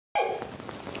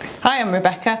Hi, I'm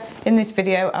Rebecca. In this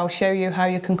video I'll show you how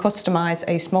you can customise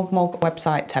a SmugMug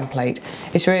website template.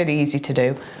 It's really easy to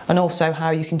do, and also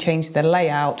how you can change the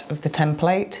layout of the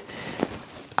template,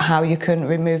 how you can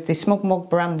remove the SmugMug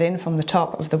branding from the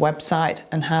top of the website,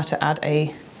 and how to add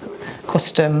a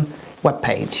custom web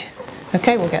page.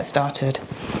 Okay, we'll get started.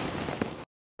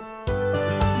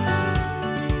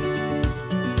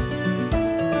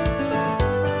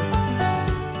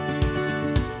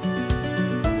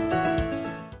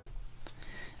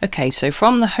 Okay, so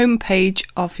from the home page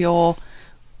of your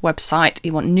website,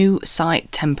 you want new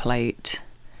site template.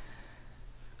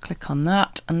 Click on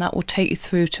that, and that will take you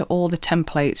through to all the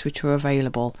templates which are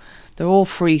available. They're all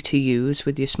free to use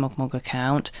with your SmugMug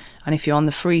account, and if you're on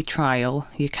the free trial,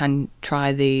 you can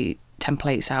try the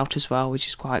templates out as well, which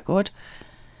is quite good.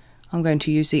 I'm going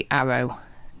to use the arrow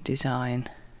design.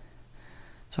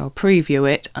 So I'll preview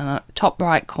it, and at the top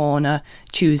right corner,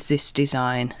 choose this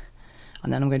design.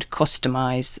 And then I'm going to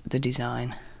customize the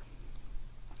design.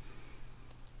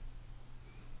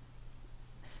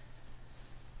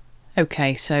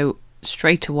 Okay, so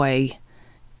straight away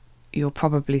you're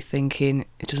probably thinking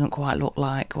it doesn't quite look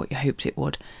like what you hoped it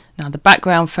would. Now the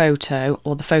background photo,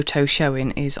 or the photo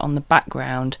showing, is on the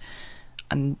background,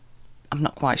 and I'm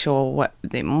not quite sure what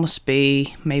it must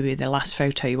be. Maybe the last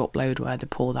photo you upload where they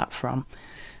pull that from.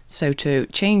 So to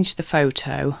change the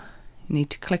photo, you need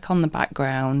to click on the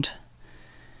background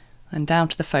and down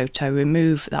to the photo,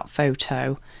 remove that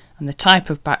photo, and the type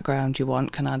of background you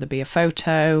want can either be a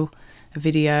photo, a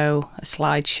video, a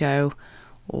slideshow,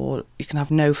 or you can have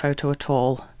no photo at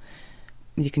all.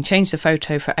 You can change the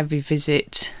photo for every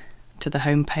visit to the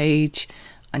home page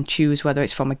and choose whether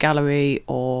it's from a gallery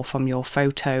or from your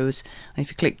photos. And if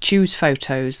you click choose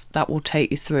photos, that will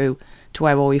take you through to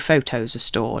where all your photos are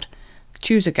stored.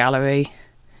 Choose a gallery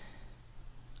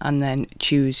and then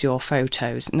choose your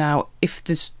photos. Now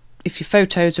if your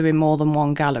photos are in more than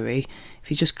one gallery, if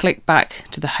you just click back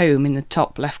to the home in the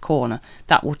top left corner,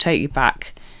 that will take you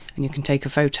back, and you can take a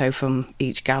photo from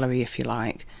each gallery if you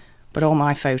like. But all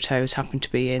my photos happen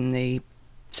to be in the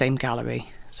same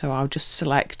gallery, so I'll just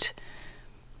select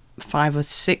 5 or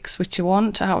 6 which you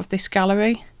want out of this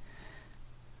gallery.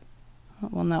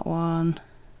 That one, that one,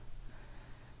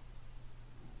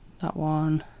 that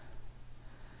one.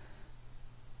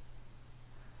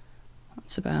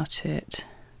 That's about it.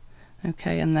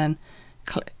 Okay, and then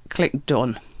click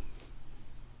done.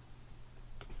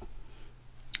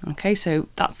 Okay, so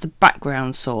that's the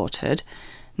background sorted.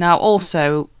 Now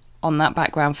also on that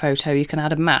background photo you can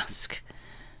add a mask.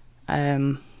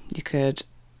 You could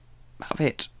have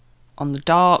it on the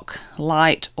dark,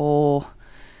 light, or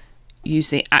use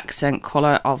the accent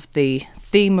colour of the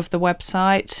theme of the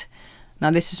website. Now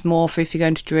this is more for if you're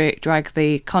going to drag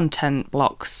the content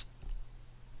blocks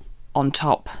on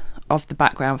top of the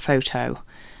background photo,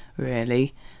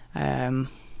 really. And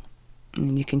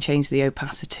you can change the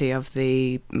opacity of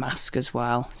the mask as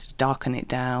well to darken it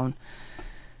down,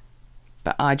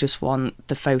 but I just want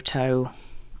the photo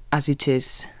as it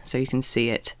is so you can see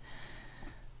it.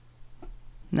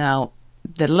 Now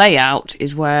the layout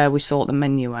is where we sort the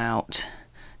menu out.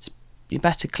 So you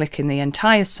better click in the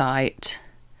entire site,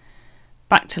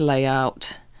 back to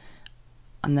layout,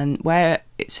 and then where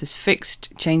it says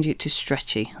fixed, change it to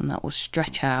stretchy, and that will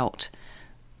stretch out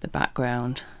the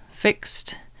background.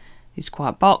 Fixed is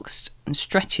quite boxed, and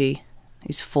stretchy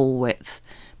is full width.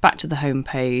 Back to the home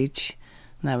page.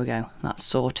 There we go, that's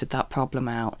sorted that problem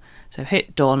out. So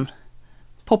hit done,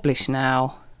 publish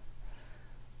now,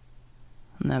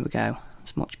 and there we go,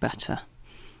 it's much better.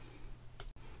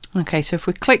 Okay, so if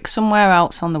we click somewhere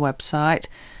else on the website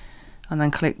and then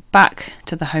click back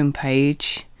to the home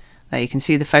page, there you can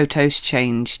see the photos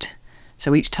changed.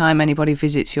 So each time anybody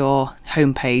visits your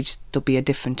home page, there'll be a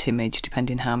different image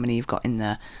depending how many you've got in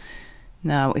there.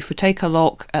 Now if we take a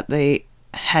look at the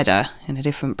header in a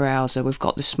different browser, we've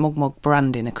got the SmugMug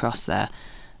branding across there.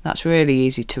 That's really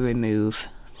easy to remove.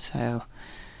 So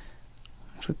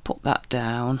if we put that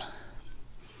down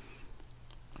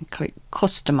and click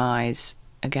Customise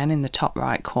again in the top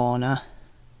right corner,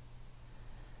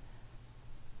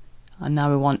 and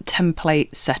now we want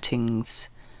template settings,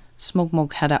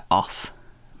 SmugMug header off.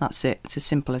 That's it, it's as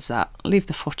simple as that. Leave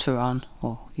the footer on,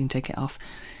 or you can take it off.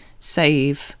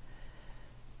 Save,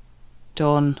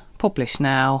 done, publish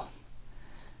now.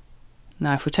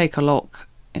 Now if we take a look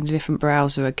in a different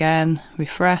browser again,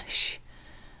 refresh,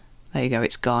 there you go,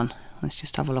 it's gone. Let's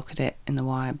just have a look at it in the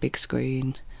wide big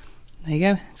screen. There you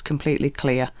go, it's completely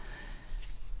clear,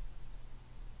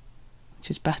 which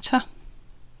is better.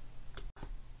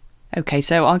 Okay,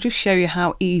 so I'll just show you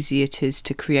how easy it is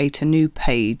to create a new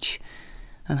page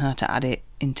and how to add it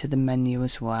into the menu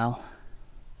as well.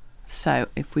 So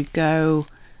if we go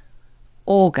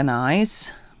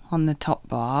organize on the top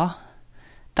bar,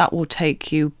 that will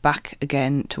take you back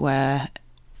again to where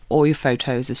all your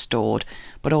photos are stored,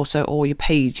 but also all your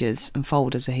pages and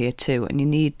folders are here too. And you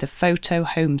need the photo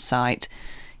home site.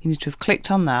 You need to have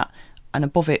clicked on that, and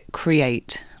above it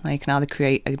create. Now you can either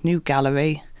create a new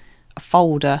gallery, a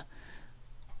folder,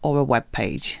 or a web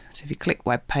page. So if you click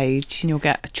web page, you'll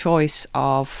get a choice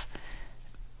of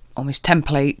almost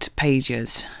template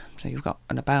pages. So you've got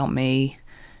an about me,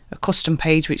 a custom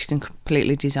page which you can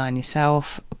completely design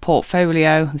yourself, a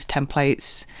portfolio, there's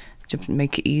templates to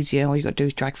make it easier. All you've got to do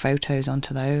is drag photos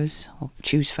onto those or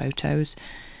choose photos,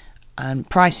 and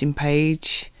pricing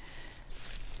page.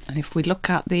 And if we look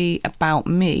at the about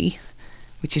me,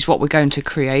 which is what we're going to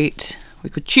create, we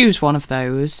could choose one of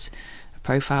those, a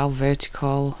profile,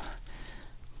 vertical,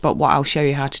 but what I'll show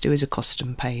you how to do is a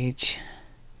custom page,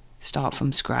 start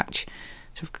from scratch.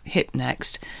 So hit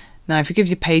next. Now if you give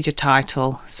your page a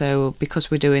title, so because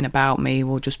we're doing about me,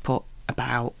 we'll just put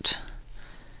about,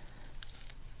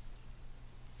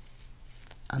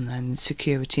 and then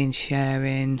security and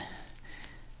sharing.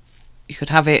 You could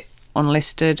have it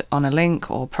unlisted on a link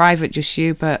or private, just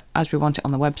you, but as we want it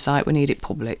on the website, we need it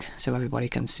public so everybody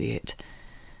can see it.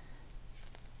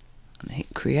 And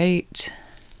hit create.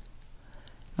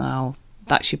 Now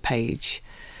that's your page,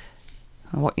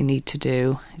 and what you need to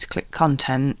do is click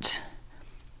content,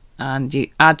 and you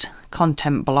add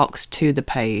content blocks to the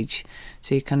page.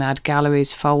 So you can add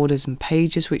galleries, folders and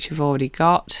pages which you've already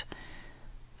got,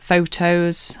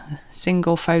 photos,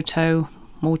 single photo,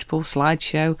 multiple,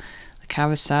 slideshow, the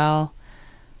carousel,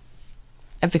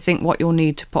 everything what you'll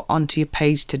need to put onto your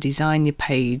page to design your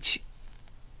page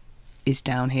is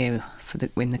down here for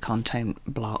in the content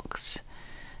blocks.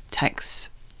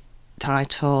 Text,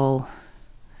 title,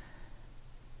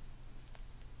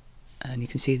 and you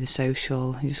can see the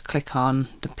social. You just click on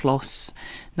the plus.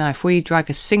 Now if we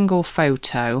drag a single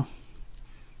photo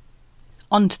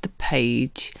onto the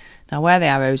page, now where the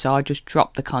arrows are, just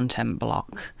drop the content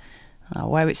block. Now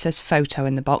where it says photo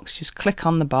in the box, just click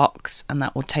on the box, and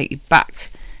that will take you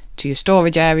back to your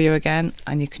storage area again,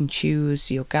 and you can choose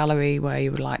your gallery where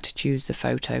you would like to choose the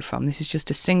photo from. This is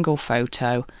just a single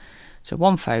photo, so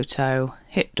one photo,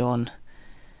 hit done,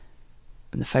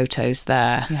 and the photo's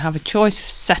there. You have a choice of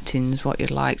settings what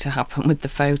you'd like to happen with the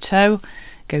photo.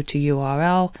 Go to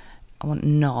URL, I want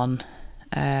none,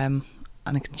 and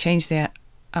I can change the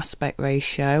aspect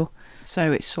ratio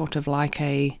so it's sort of like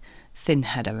a thin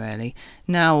header really.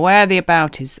 Now where the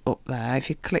about is up there, if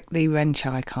you click the wrench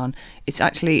icon, it's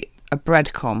actually a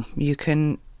breadcrumb. You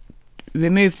can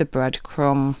remove the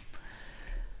breadcrumb.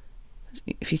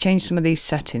 If you change some of these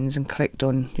settings and click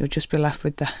done, you'll just be left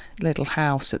with the little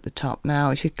house at the top.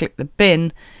 Now if you click the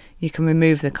bin, you can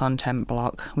remove the content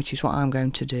block, which is what I'm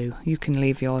going to do. You can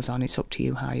leave yours on, it's up to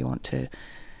you how you want to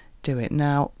do it.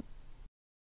 Now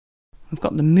we've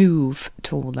got the move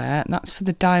tool there, and that's for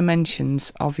the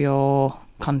dimensions of your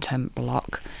content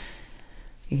block.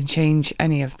 You can change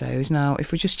any of those. Now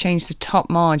if we just change the top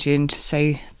margin to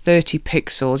say 30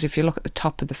 pixels, if you look at the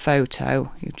top of the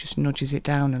photo, it just nudges it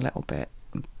down a little bit,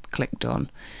 and click done.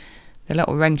 The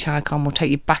little wrench icon will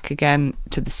take you back again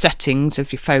to the settings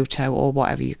of your photo or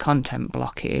whatever your content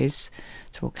block is.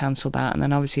 So we'll cancel that, and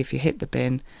then obviously if you hit the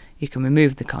bin, you can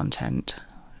remove the content,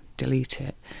 delete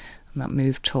it. And that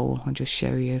move tool, I'll just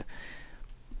show you.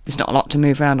 There's not a lot to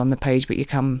move around on the page, but you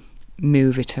can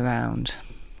move it around.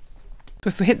 So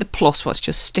if we hit the plus, what's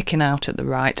just sticking out at the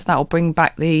right, that will bring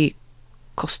back the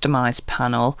Customise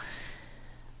panel.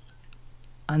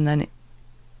 And then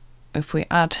if we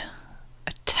add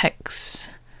a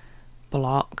text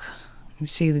block, you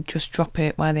see the just drop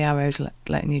it where the arrow's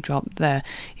letting you drop there.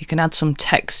 You can add some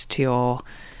text to your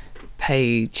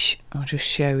page. I'll just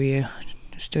show you.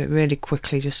 Just do it really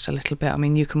quickly, just a little bit. I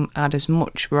mean, you can add as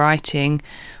much writing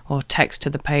or text to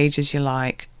the page as you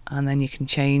like, and then you can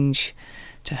change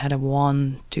to header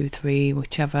 1, 2, 3,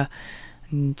 whichever,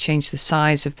 and change the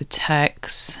size of the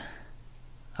text,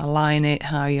 align it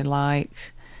how you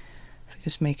like.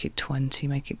 Just make it 20,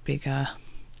 make it bigger,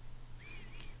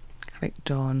 click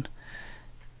done.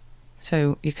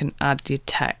 So you can add your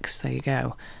text, there you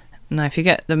go. Now if you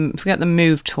get the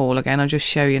move tool again, I'll just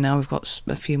show you now. We've got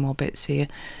a few more bits here.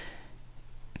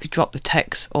 You could drop the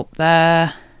text up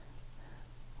there,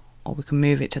 or we can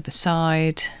move it to the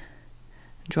side,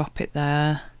 drop it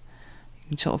there. You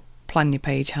can sort of plan your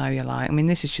page how you like. I mean,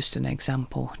 this is just an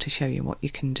example to show you what you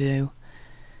can do.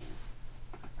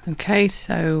 Okay,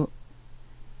 so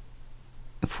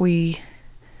if we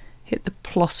hit the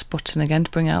plus button again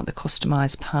to bring out the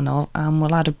Customise panel, and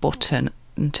we'll add a button.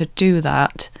 And to do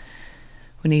that,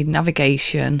 we need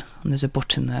navigation, and there's a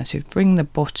button there. So if you bring the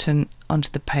button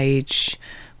onto the page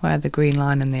where the green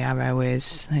line and the arrow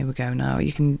is, there we go. Now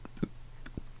you can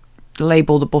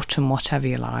label the button whatever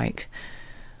you like.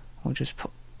 We'll just put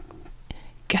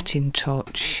get in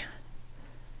touch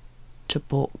to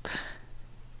book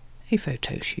a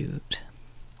photo shoot.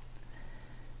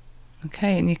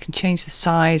 Okay, and you can change the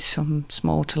size from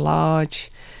small to large.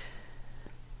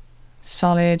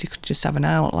 Solid, you could just have an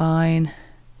outline.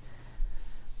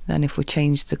 Then if we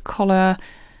change the colour,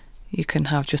 you can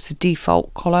have just the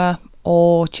default colour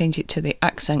or change it to the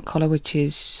accent colour, which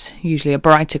is usually a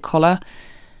brighter colour.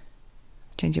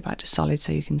 Change it back to solid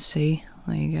so you can see.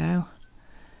 There you go.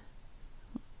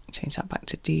 Change that back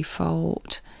to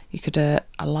default. You could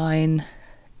align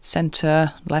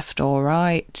centre, left or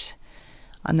right,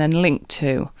 and then link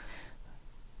to.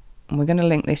 And we're going to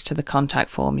link this to the contact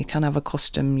form. You can have a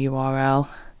custom URL.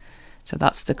 So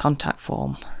that's the contact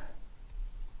form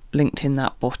linked in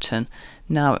that button.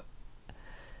 Now,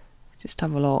 just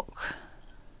have a look.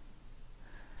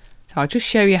 So I'll just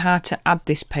show you how to add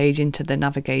this page into the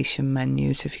navigation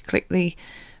menu. So if you click the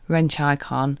wrench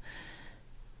icon,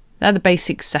 they're the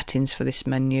basic settings for this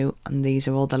menu, and these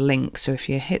are all the links. So if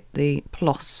you hit the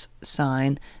plus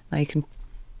sign, now you can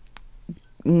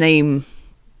name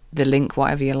the link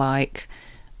whatever you like,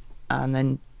 and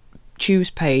then choose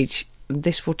page.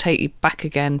 This will take you back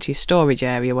again to your storage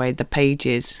area where the page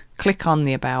is. Click on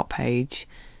the about page,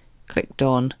 click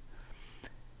done,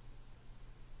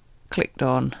 click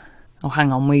done. Oh,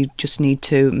 hang on, we just need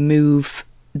to move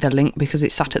the link because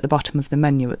it's sat at the bottom of the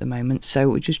menu at the moment. So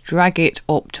we just drag it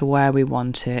up to where we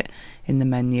want it in the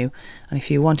menu, and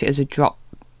if you want it as a drop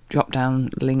down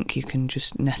link, you can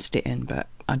just nest it in, but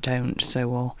I don't, so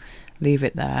we'll leave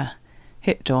it there.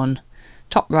 Hit done,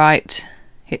 top right,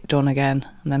 hit done again,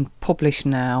 and then publish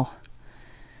now,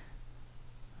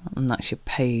 and that's your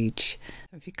page.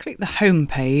 If you click the home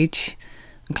page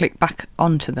and click back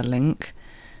onto the link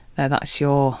there, that's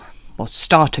your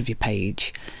start of your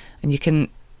page, and you can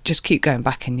just keep going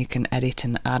back and you can edit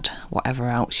and add whatever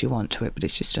else you want to it, but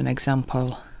it's just an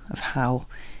example of how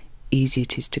easy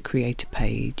it is to create a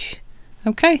page.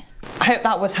 Okay, I hope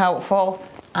that was helpful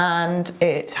and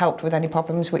it's helped with any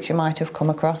problems which you might have come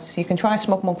across. You can try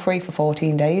SmugMug free for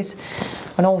 14 days,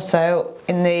 and also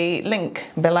in the link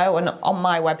below and on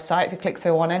my website, if you click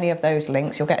through on any of those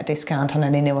links, you'll get a discount on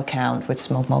any new account with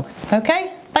SmugMug.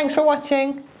 Okay, thanks for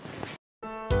watching.